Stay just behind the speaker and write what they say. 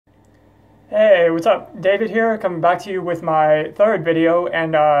Hey, what's up? David here, coming back to you with my third video,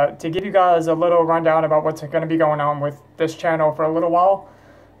 and to give you guys a little rundown about what's going to be going on with this channel for a little while.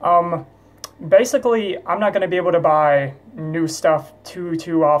 Basically, I'm not going to be able to buy new stuff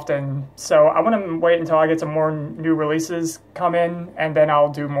too often, so I want to wait until I get some more new releases come in, and then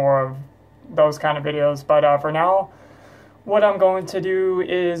I'll do more of those kind of videos. But for now, what I'm going to do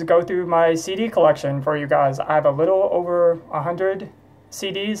is go through my CD collection for you guys. I have a little over 100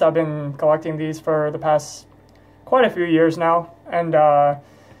 CDs. I've been collecting these for the past quite a few years now, and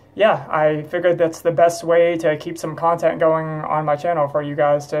yeah, I figured that's the best way to keep some content going on my channel for you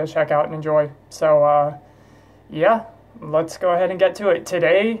guys to check out and enjoy. So yeah, let's go ahead and get to it.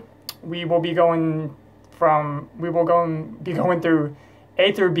 Today we will be going through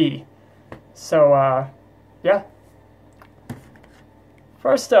A through B. So yeah.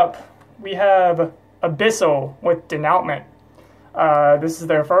 First up, we have Abyssal with Denouement. This is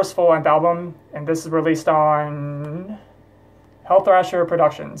their first full-length album, and this is released on Hellthrasher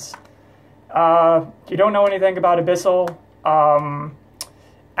Productions. If you don't know anything about Abyssal,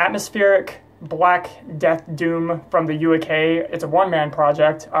 atmospheric black death doom from the UK. It's a one-man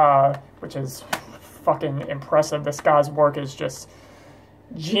project, which is fucking impressive. This guy's work is just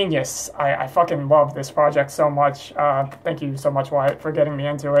genius. I fucking love this project so much. Thank you so much, Wyatt, for getting me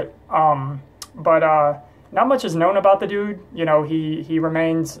into it. Not much is known about the dude. You know, he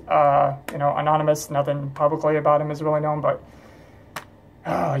remains, you know, anonymous. Nothing publicly about him is really known, but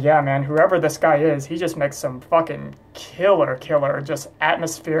oh yeah, man, whoever this guy is, he just makes some fucking killer, just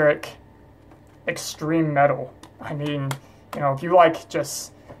atmospheric, extreme metal. I mean, you know, if you like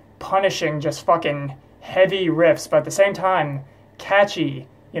just punishing, just fucking heavy riffs, but at the same time, catchy,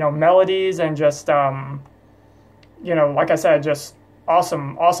 you know, melodies and just, you know, like I said, just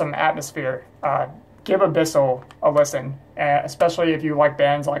awesome atmosphere. Give Abyssal a listen, especially if you like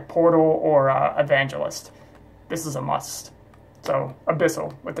bands like Portal or Evangelist. This is a must. So,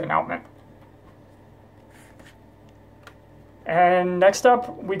 Abyssal with Denouement. And next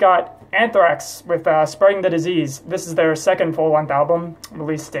up, we got Anthrax with Spreading the Disease. This is their second full-length album,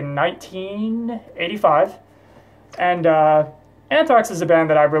 released in 1985. And Anthrax is a band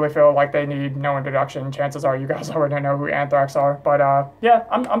that I really feel like they need no introduction. Chances are you guys already know who Anthrax are. But yeah,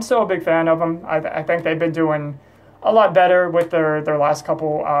 I'm still a big fan of them. I think they've been doing a lot better with their last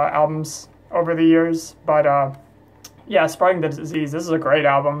couple albums over the years. But yeah, Spreading the Disease, this is a great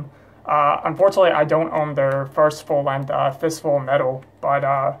album. Unfortunately, I don't own their first full-length Fistful of Metal.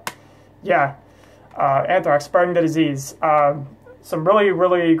 But yeah, Anthrax, Spreading the Disease. Some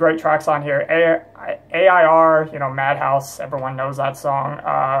really great tracks on here. AIR, you know, Madhouse, everyone knows that song.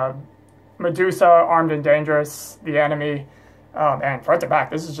 Medusa, Armed and Dangerous, The Enemy, and front to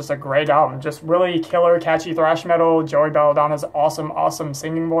back, this is just a great album. Just really killer, catchy thrash metal. Joey Belladonna's awesome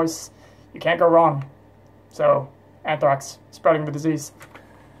singing voice. You can't go wrong. So, Anthrax, Spreading the Disease.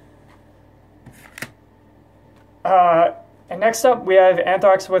 And next up, we have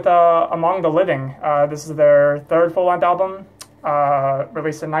Anthrax with Among the Living. This is their third full-length album.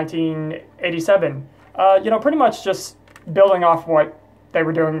 Released in 1987. You know, pretty much just building off what they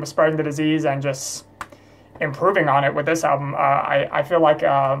were doing with Spreading the Disease and just improving on it with this album. I feel like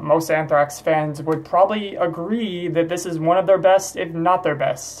most Anthrax fans would probably agree that this is one of their best, if not their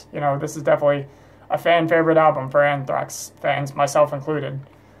best. You know, this is definitely a fan favorite album for Anthrax fans, myself included.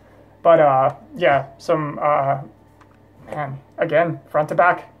 But yeah, some man, again, front to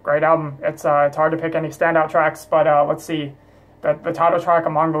back, great album. It's hard to pick any standout tracks, but let's see. The title track,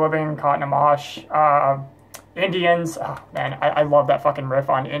 Among the Living, Caught in a Mosh, Indians. Oh, man, I love that fucking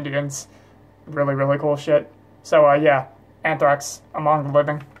riff on Indians. Really cool shit. So, yeah, Anthrax, Among the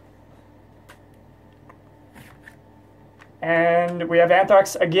Living. And we have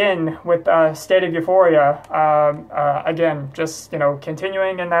Anthrax again with State of Euphoria. Again, just, you know,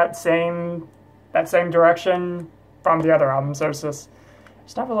 continuing in that same direction from the other albums. There's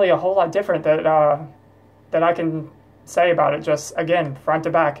not really a whole lot different that I can say about it. Just, again, front to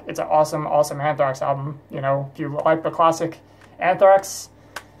back, it's an awesome Anthrax album. You know, if you like the classic Anthrax,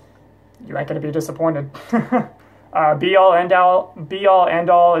 you ain't gonna be disappointed. Be All End All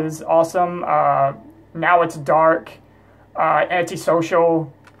is awesome. Now It's Dark,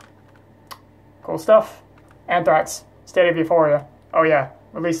 Antisocial, cool stuff. Anthrax, State of Euphoria. Oh yeah,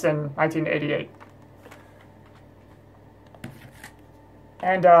 released in 1988.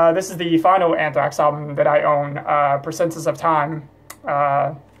 And this is the final Anthrax album that I own, Percentage of Time,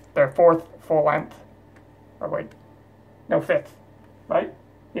 their fourth full-length, or wait, no, fifth, right?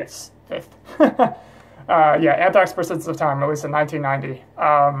 Yes, fifth. Yeah, Anthrax, Percentage of Time, released in 1990.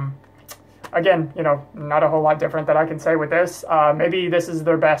 Again, you know, not a whole lot different that I can say with this. Maybe this is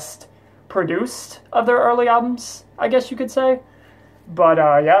their best produced of their early albums, I guess you could say. But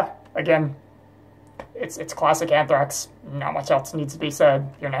yeah, again, it's classic Anthrax. Not much else needs to be said.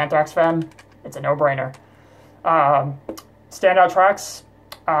 You're an Anthrax fan, it's a no-brainer. Standout tracks,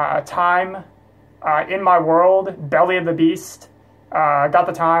 Time, In My World, Belly of the Beast. Got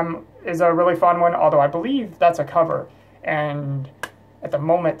the Time is a really fun one, although I believe that's a cover. And at the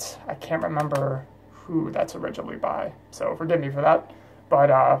moment, I can't remember who that's originally by, so forgive me for that.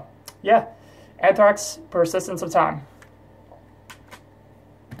 But yeah, Anthrax, Persistence of Time.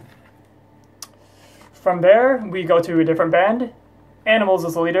 From there, we go to a different band, Animals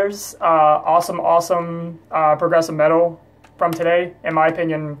as Leaders. Awesome progressive metal from today. In my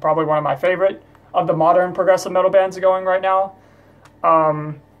opinion, probably one of my favorite of the modern progressive metal bands going right now.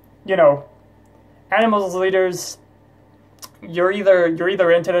 You know, Animals as Leaders, you're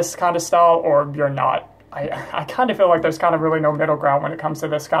either into this kind of style or you're not. I kind of feel like there's kind of really no middle ground when it comes to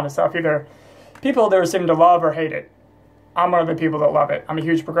this kind of stuff. Either people there seem to love or hate it. I'm one of the people that love it. I'm a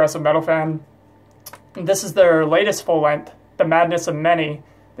huge progressive metal fan. This is their latest full length, The Madness of Many.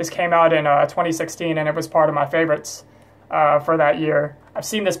 This came out in 2016 and it was part of my favorites for that year. I've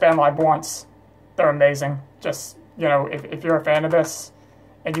seen this band live once. They're amazing. Just, you know, if you're a fan of this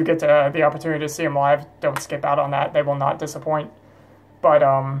and you get the opportunity to see them live, don't skip out on that. They will not disappoint. But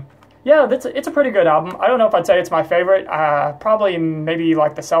yeah, it's a pretty good album. I don't know if I'd say it's my favorite. Probably maybe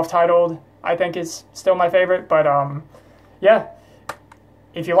like the self-titled, I think, is still my favorite. But yeah,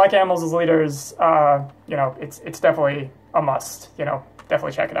 if you like Animals as Leaders, you know, it's definitely a must. You know,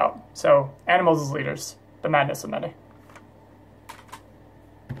 definitely check it out. So, Animals as Leaders, The Madness of Many.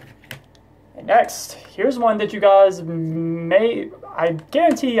 And next, here's one that you guys I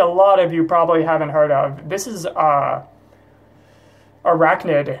guarantee a lot of you probably haven't heard of. This is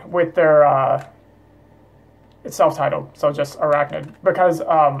Arachnid with their, it's self-titled, so just Arachnid. Because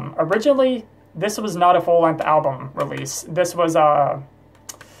originally, this was not a full-length album release. This is a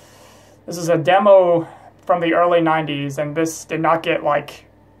demo from the early 90s, and this did not get like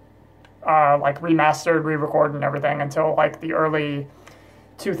remastered, re-recorded and everything until like the early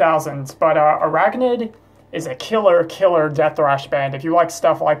 2000s. But Arachnid is a killer death thrash band. If you like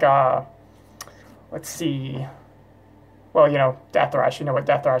stuff like, let's see, well, you know, death thrash, you know what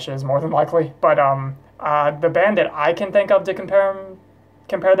death thrash is more than likely. But the band that I can think of to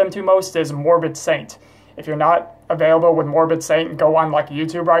compare them to most is Morbid Saint. If you're not available with Morbid Saint, go on like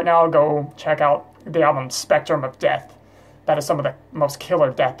YouTube right now, go check out the album Spectrum of Death. That is some of the most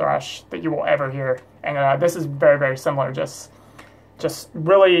killer death thrash that you will ever hear. And this is very similar, just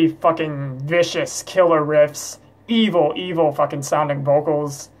really fucking vicious killer riffs, evil fucking sounding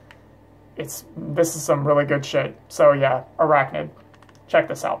vocals. This is some really good shit. So yeah, Arachnid. Check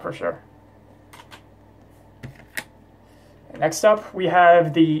this out for sure. Next up, we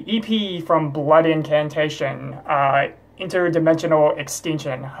have the EP from Blood Incantation, Interdimensional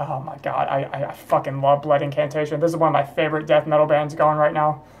Extinction. Oh my god, I fucking love Blood Incantation. This is one of my favorite death metal bands going right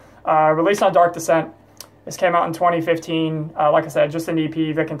now. Released on Dark Descent. This came out in 2015. Like I said, just an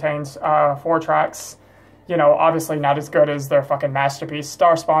EP that contains 4 tracks. You know, obviously not as good as their fucking masterpiece,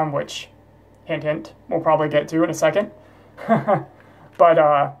 Starspawn, which, hint, we'll probably get to in a second.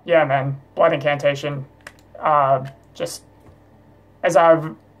 But, yeah, man, Blood Incantation, just, as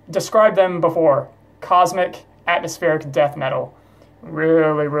I've described them before, cosmic, atmospheric death metal.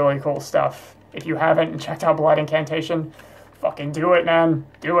 Really cool stuff. If you haven't checked out Blood Incantation, fucking do it, man.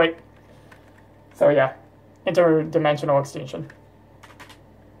 Do it. So, yeah. Interdimensional Extinction.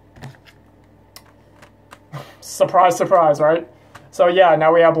 Surprise, right? So yeah,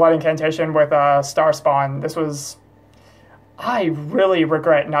 now we have Blood Incantation with Starspawn. This was... I really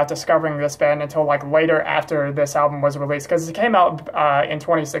regret not discovering this band until like later after this album was released, because it came out in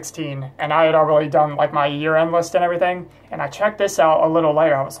 2016, and I had already done like my year-end list and everything, and I checked this out a little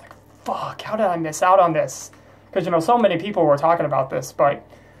later. I was like, fuck, how did I miss out on this? Because, you know, so many people were talking about this, but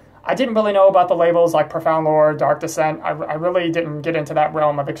I didn't really know about the labels like Profound Lore, Dark Descent. I really didn't get into that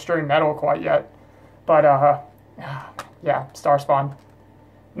realm of extreme metal quite yet. But, yeah, Starspawn.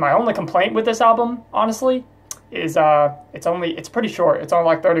 My only complaint with this album, honestly, is it's pretty short. It's only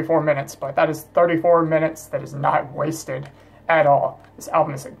like 34 minutes, but that is 34 minutes that is not wasted at all. This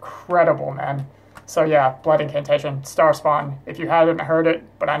album is incredible, man. So yeah, Blood Incantation, Starspawn. If you haven't heard it,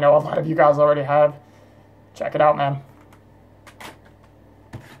 but I know a lot of you guys already have, check it out, man.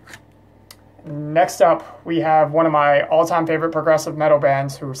 Next up, we have one of my all-time favorite progressive metal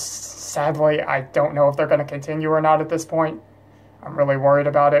bands who, sadly, I don't know if they're going to continue or not at this point. I'm really worried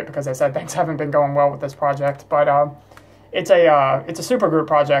about it because they said things haven't been going well with this project. But it's a supergroup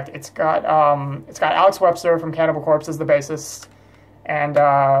project. It's got Alex Webster from Cannibal Corpse as the bassist, and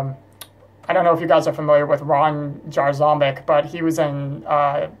I don't know if you guys are familiar with Ron Jarzombek, but he was in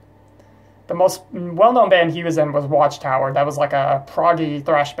the most well-known band he was in was Watchtower. That was like a proggy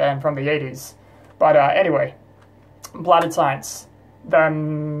thrash band from the 80s. But anyway, Blotted Science, the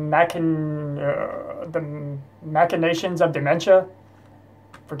Machinations of Dementia.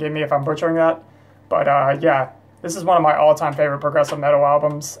 Forgive me if I'm butchering that. But yeah, this is one of my all-time favorite progressive metal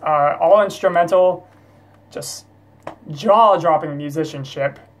albums. All instrumental, just jaw-dropping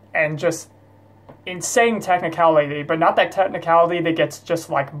musicianship, and just insane technicality, but not that technicality that gets just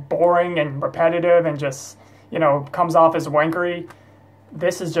like boring and repetitive and just, you know, comes off as wankery.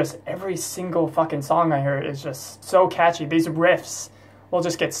 This is just, every single fucking song I hear is just so catchy. These riffs will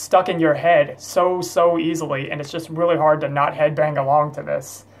just get stuck in your head so easily, and it's just really hard to not headbang along to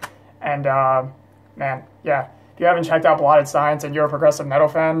this. And man, yeah, if you haven't checked out Blotted Science and you're a progressive metal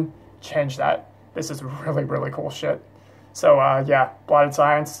fan, change that. This is really cool shit. So, yeah, Blotted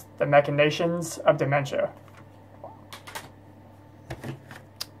Science, the Machinations of Dementia.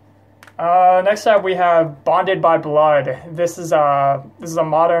 Next up, we have Bonded by Blood. This is a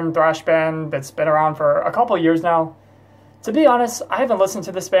modern thrash band that's been around for a couple years now. To be honest, I haven't listened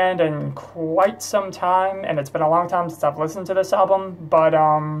to this band in quite some time, and it's been a long time since I've listened to this album. But,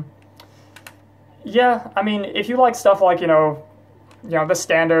 yeah, I mean, if you like stuff like, you know, the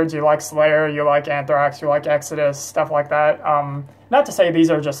standards, you like Slayer, you like Anthrax, you like Exodus, stuff like that. Not to say these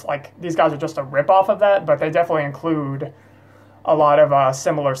guys are just a ripoff of that, but they definitely include a lot of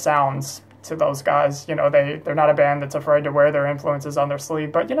similar sounds to those guys. You know, they're not a band that's afraid to wear their influences on their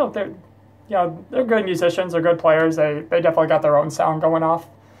sleeve, but they're good musicians, they're good players. They definitely got their own sound going off,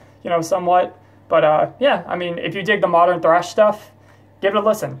 somewhat. But yeah, I mean, if you dig the modern thrash stuff, give it a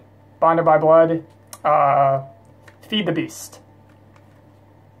listen. Bonded by Blood, Feed the Beast.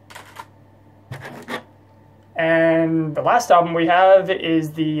 And the last album we have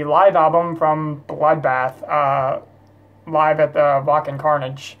is the live album from Bloodbath, live at the Wacken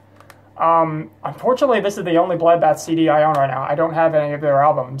Carnage. Unfortunately, this is the only Bloodbath CD I own right now. I don't have any of their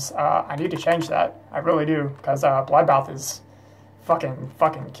albums. I need to change that. I really do, because Bloodbath is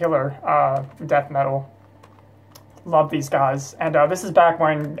fucking killer death metal. Love these guys. And this is back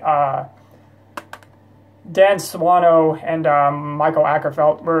when Dan Swano and Michael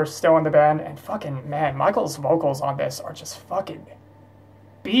Ackerfeld were still in the band, and fucking, man, Michael's vocals on this are just fucking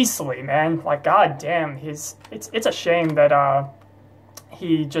beastly, man. Like, goddamn, it's a shame that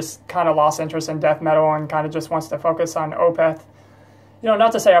he just kind of lost interest in death metal and kind of just wants to focus on Opeth.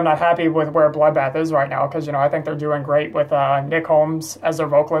 Not to say I'm not happy with where Bloodbath is right now, because, I think they're doing great with Nick Holmes as their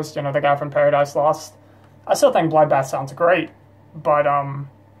vocalist, the guy from Paradise Lost. I still think Bloodbath sounds great, but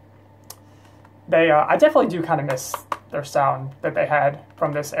I definitely do kind of miss their sound that they had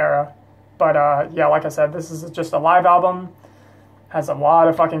from this era. But yeah, like I said, this is just a live album. Has a lot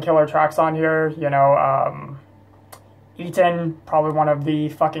of fucking killer tracks on here. Eaton, probably one of the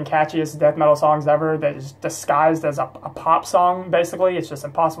fucking catchiest death metal songs ever, that is disguised as a pop song, basically. It's just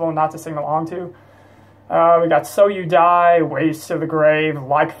impossible not to sing along to. We got So You Die, Waves to the Grave,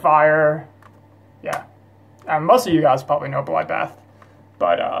 Like Fire. Yeah. Most of you guys probably know Bloodbath.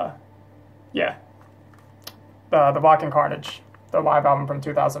 But, yeah. The Wacken Carnage, the live album from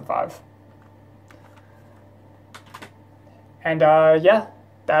 2005. And, yeah,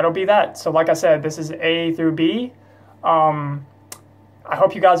 that'll be that. So, like I said, this is A through B. I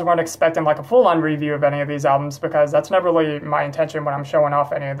hope you guys weren't expecting like a full-on review of any of these albums, because that's never really my intention when I'm showing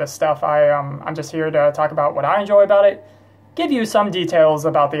off any of this stuff. I'm just here to talk about what I enjoy about it, give you some details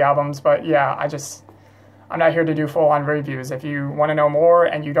about the albums, but yeah, I'm not here to do full-on reviews. If you want to know more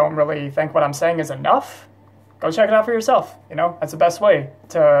and you don't really think what I'm saying is enough, go check it out for yourself. That's the best way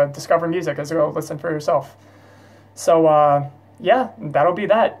to discover music, is to go listen for yourself. So, yeah, that'll be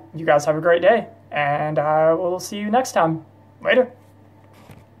that. You guys have a great day, and I will see you next time. Later.